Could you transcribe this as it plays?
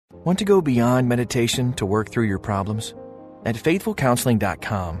Want to go beyond meditation to work through your problems? At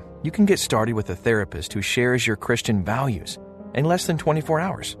faithfulcounseling.com, you can get started with a therapist who shares your Christian values in less than 24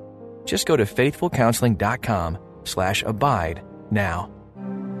 hours. Just go to faithfulcounseling.com/abide now.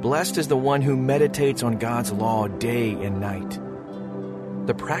 Blessed is the one who meditates on God's law day and night.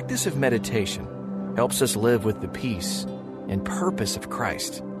 The practice of meditation helps us live with the peace and purpose of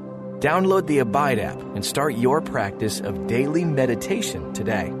Christ. Download the Abide app and start your practice of daily meditation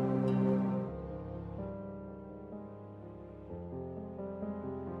today.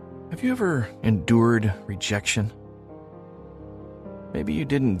 Have you ever endured rejection? Maybe you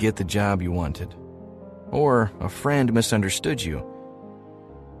didn't get the job you wanted, or a friend misunderstood you,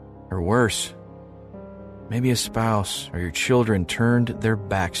 or worse, maybe a spouse or your children turned their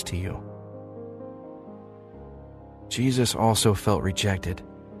backs to you. Jesus also felt rejected.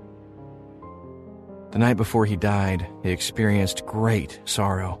 The night before he died, he experienced great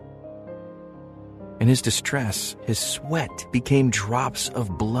sorrow. In his distress, his sweat became drops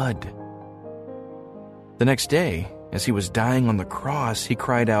of blood. The next day, as he was dying on the cross, he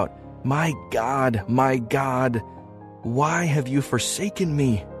cried out, my God, why have you forsaken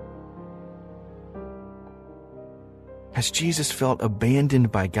me?" As Jesus felt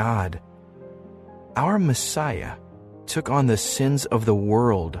abandoned by God, our Messiah took on the sins of the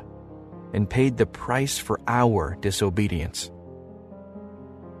world and paid the price for our disobedience.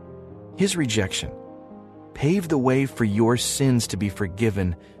 His rejection paved the way for your sins to be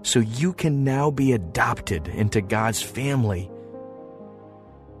forgiven, so you can now be adopted into God's family.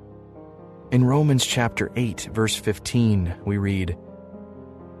 In Romans chapter 8, verse 15, we read,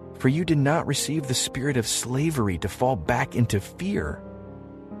 "For you did not receive the spirit of slavery to fall back into fear,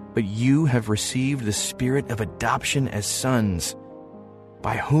 but you have received the spirit of adoption as sons,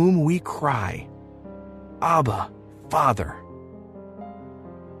 by whom we cry, Abba, Father."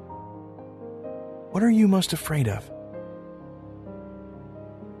 What are you most afraid of?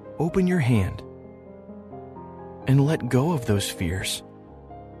 Open your hand and let go of those fears.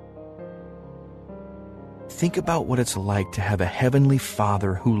 Think about what it's like to have a heavenly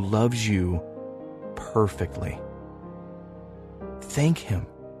Father who loves you perfectly. Thank Him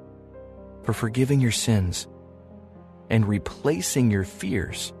for forgiving your sins and replacing your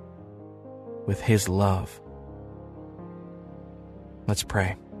fears with His love. Let's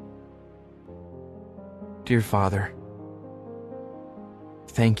pray. Dear Father,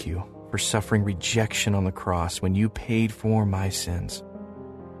 thank you for suffering rejection on the cross when you paid for my sins.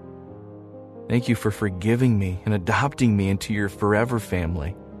 Thank you for forgiving me and adopting me into your forever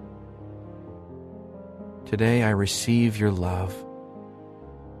family. Today I receive your love.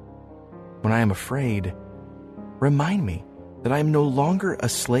 When I am afraid, remind me that I am no longer a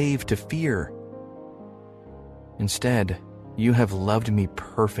slave to fear. Instead, you have loved me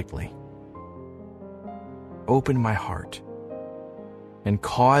perfectly. Open my heart and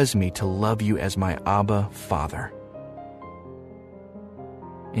cause me to love you as my Abba Father.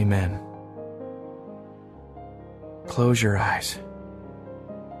 Amen. Close your eyes.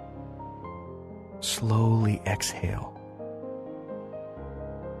 Slowly exhale.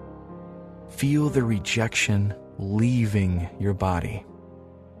 Feel the rejection leaving your body.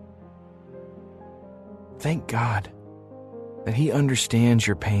 Thank God that He understands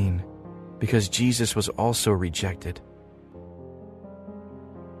your pain, because Jesus was also rejected.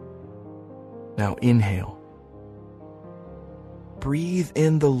 Now inhale. Breathe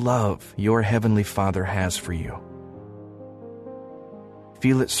in the love your Heavenly Father has for you.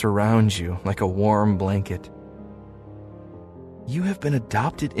 Feel it surround you like a warm blanket. You have been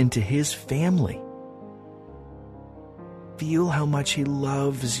adopted into His family. Feel how much He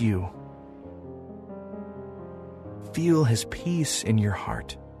loves you. Feel His peace in your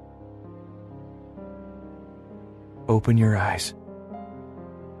heart. Open your eyes.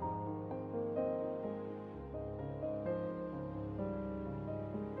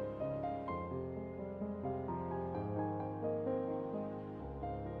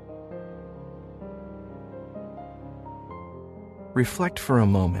 Reflect for a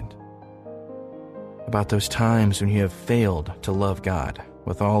moment about those times when you have failed to love God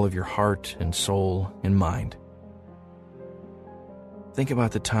with all of your heart and soul and mind. Think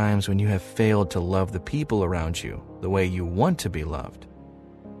about the times when you have failed to love the people around you the way you want to be loved.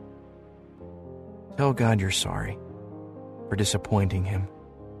 Tell God you're sorry for disappointing Him.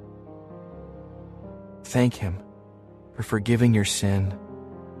 Thank Him for forgiving your sin,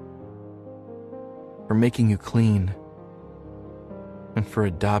 for making you clean, and for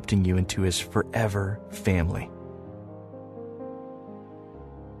adopting you into His forever family.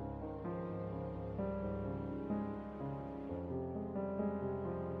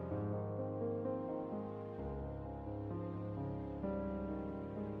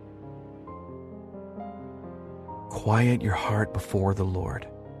 quiet your heart before the Lord.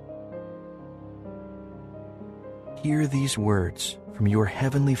 Hear these words from your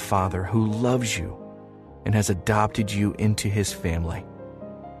heavenly Father who loves you and has adopted you into his family.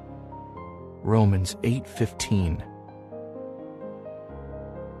 Romans 8:15.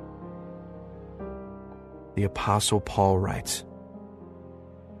 The Apostle Paul writes,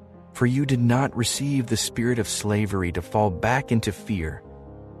 "For you did not receive the spirit of slavery to fall back into fear,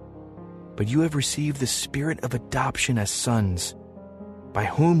 but you have received the spirit of adoption as sons, by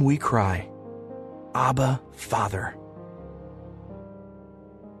whom we cry, Abba, Father."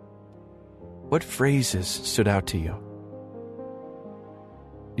 What phrases stood out to you?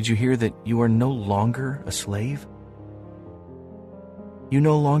 Did you hear that you are no longer a slave? You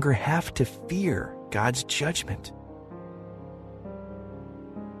no longer have to fear God's judgment.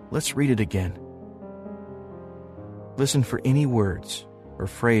 Let's read it again. Listen for any words or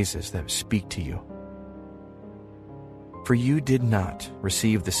phrases that speak to you. For you did not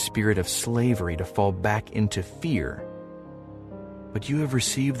receive the spirit of slavery to fall back into fear, but you have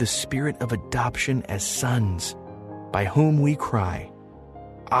received the spirit of adoption as sons, by whom we cry,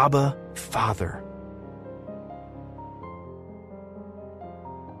 Abba, Father.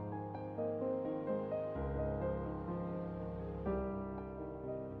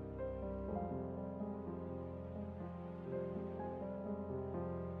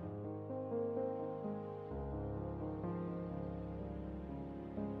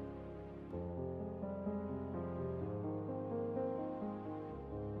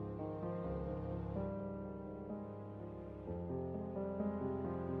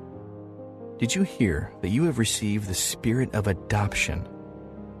 Did you hear that you have received the spirit of adoption,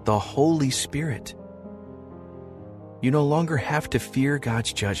 the Holy Spirit? You no longer have to fear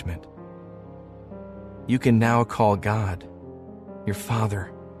God's judgment. You can now call God your Father.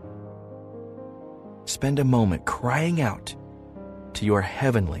 Spend a moment crying out to your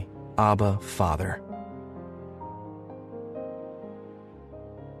heavenly Abba Father.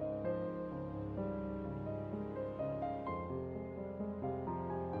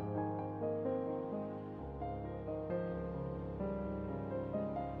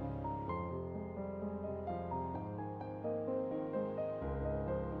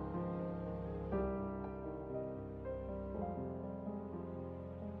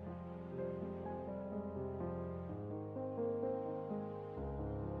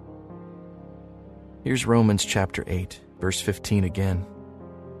 Here's Romans chapter 8, verse 15 again.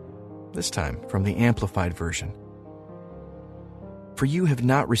 This time from the Amplified Version. For you have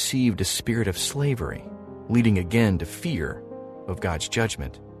not received a spirit of slavery, leading again to fear of God's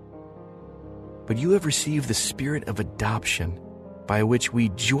judgment, but you have received the spirit of adoption, by which we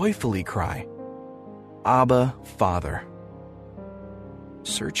joyfully cry, Abba, Father.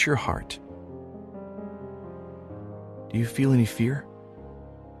 Search your heart. Do you feel any fear?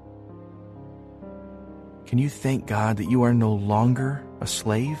 Can you thank God that you are no longer a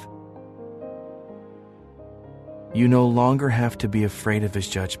slave? You no longer have to be afraid of his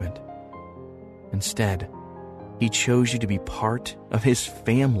judgment. Instead, he chose you to be part of his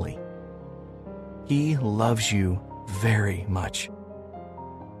family. He loves you very much.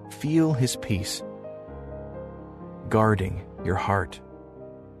 Feel his peace, guarding your heart.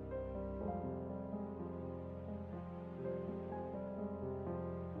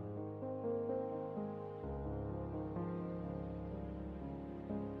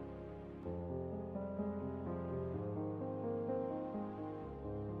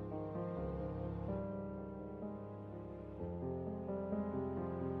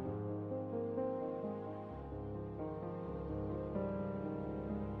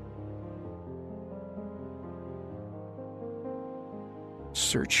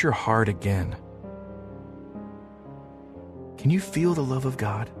 Search your heart again. Can you feel the love of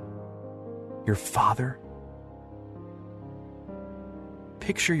God, your Father?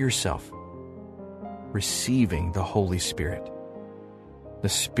 Picture yourself receiving the Holy Spirit, the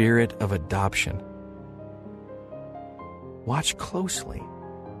Spirit of adoption. Watch closely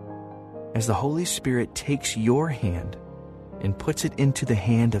as the Holy Spirit takes your hand and puts it into the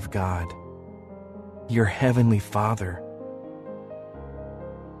hand of God, your Heavenly Father.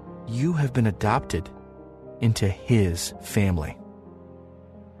 You have been adopted into his family.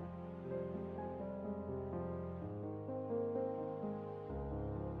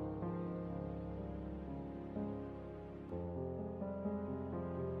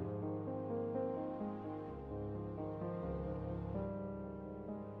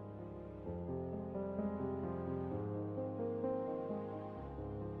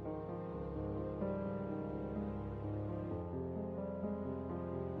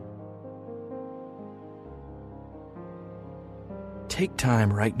 take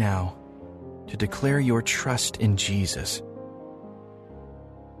time right now to declare your trust in Jesus.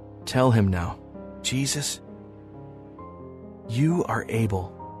 Tell him now, Jesus, you are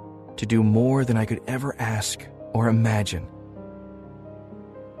able to do more than I could ever ask or imagine.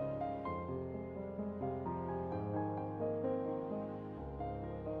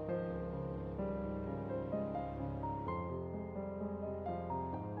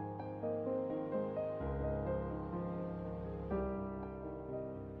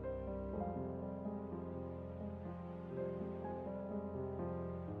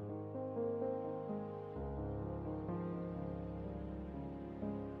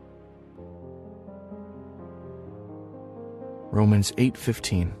 Romans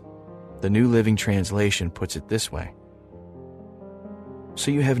 8:15, the New Living Translation, puts it this way: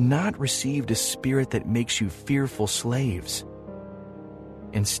 So you have not received a spirit that makes you fearful slaves.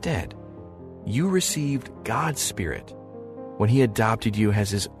 Instead, you received God's Spirit when He adopted you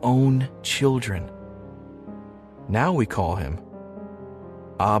as His own children. Now we call Him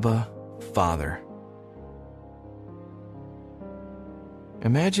Abba, Father.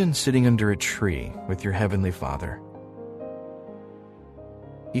 Imagine sitting under a tree with your Heavenly Father.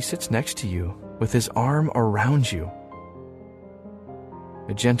 He sits next to you with His arm around you.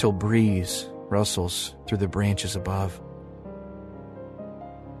 A gentle breeze rustles through the branches above.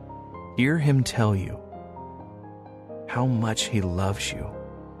 Hear Him tell you how much He loves you.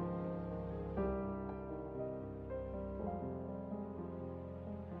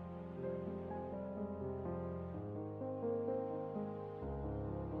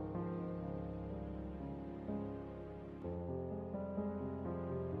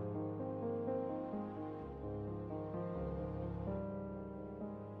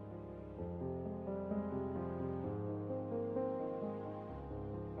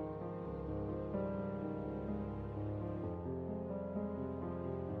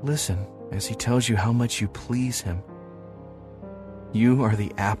 Listen as He tells you how much you please Him. You are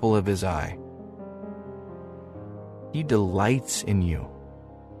the apple of His eye. He delights in you.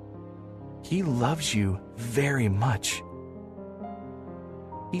 He loves you very much.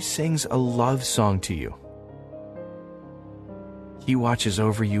 He sings a love song to you. He watches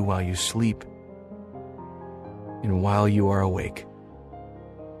over you while you sleep and while you are awake.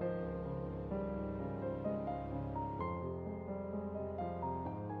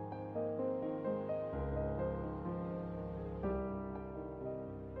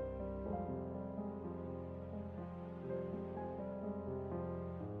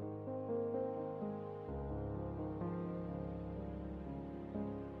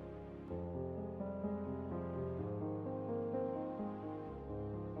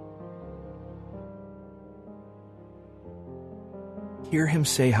 Hear Him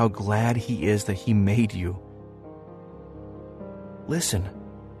say how glad He is that He made you. Listen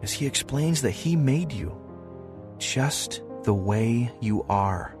as He explains that He made you just the way you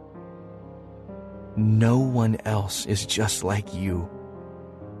are. No one else is just like you.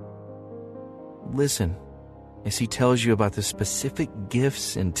 Listen as He tells you about the specific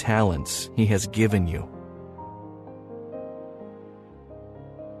gifts and talents He has given you.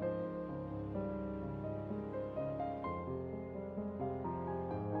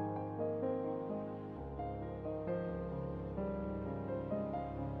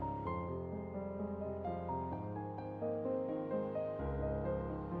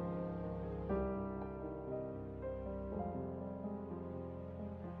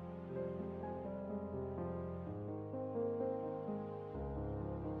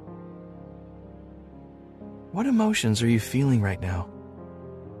 What emotions are you feeling right now?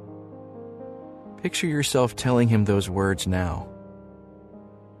 Picture yourself telling Him those words now.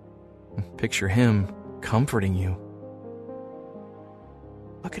 Picture Him comforting you.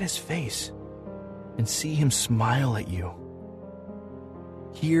 Look at His face and see Him smile at you.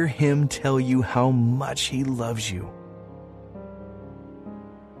 Hear Him tell you how much He loves you.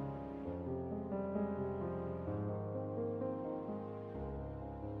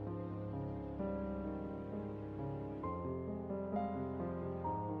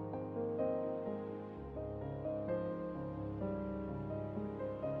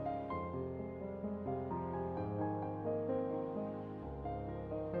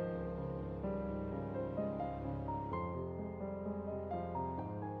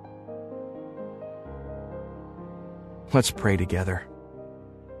 Let's pray together.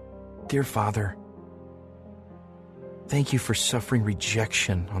 Dear Father, thank you for suffering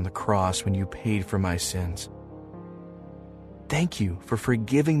rejection on the cross when you paid for my sins. Thank you for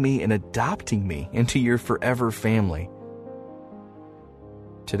forgiving me and adopting me into your forever family.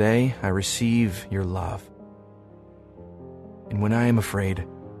 Today, I receive your love. And when I am afraid,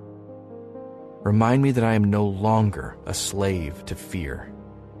 remind me that I am no longer a slave to fear.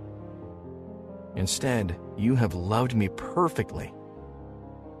 Instead, you have loved me perfectly.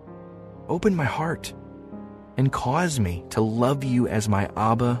 Open my heart and cause me to love you as my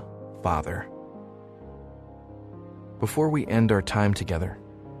Abba Father. Before we end our time together,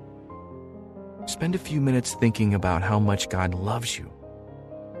 spend a few minutes thinking about how much God loves you.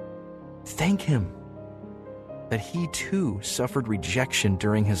 Thank Him that He too suffered rejection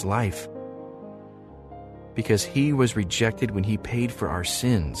during His life. Because He was rejected when He paid for our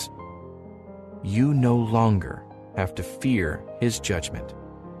sins, you no longer have to fear His judgment.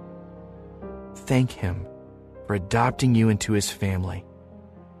 Thank Him for adopting you into His family.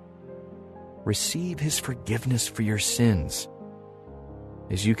 Receive His forgiveness for your sins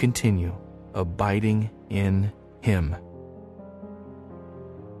as you continue abiding in Him.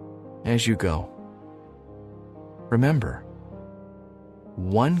 As you go, remember,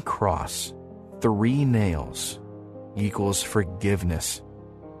 1 cross, 3 nails equals forgiveness.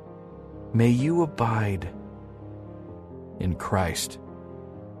 May you abide in Christ.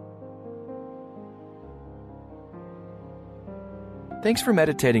 Thanks for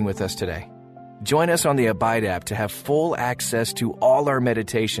meditating with us today. Join us on the Abide app to have full access to all our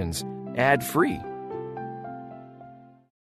meditations, ad-free,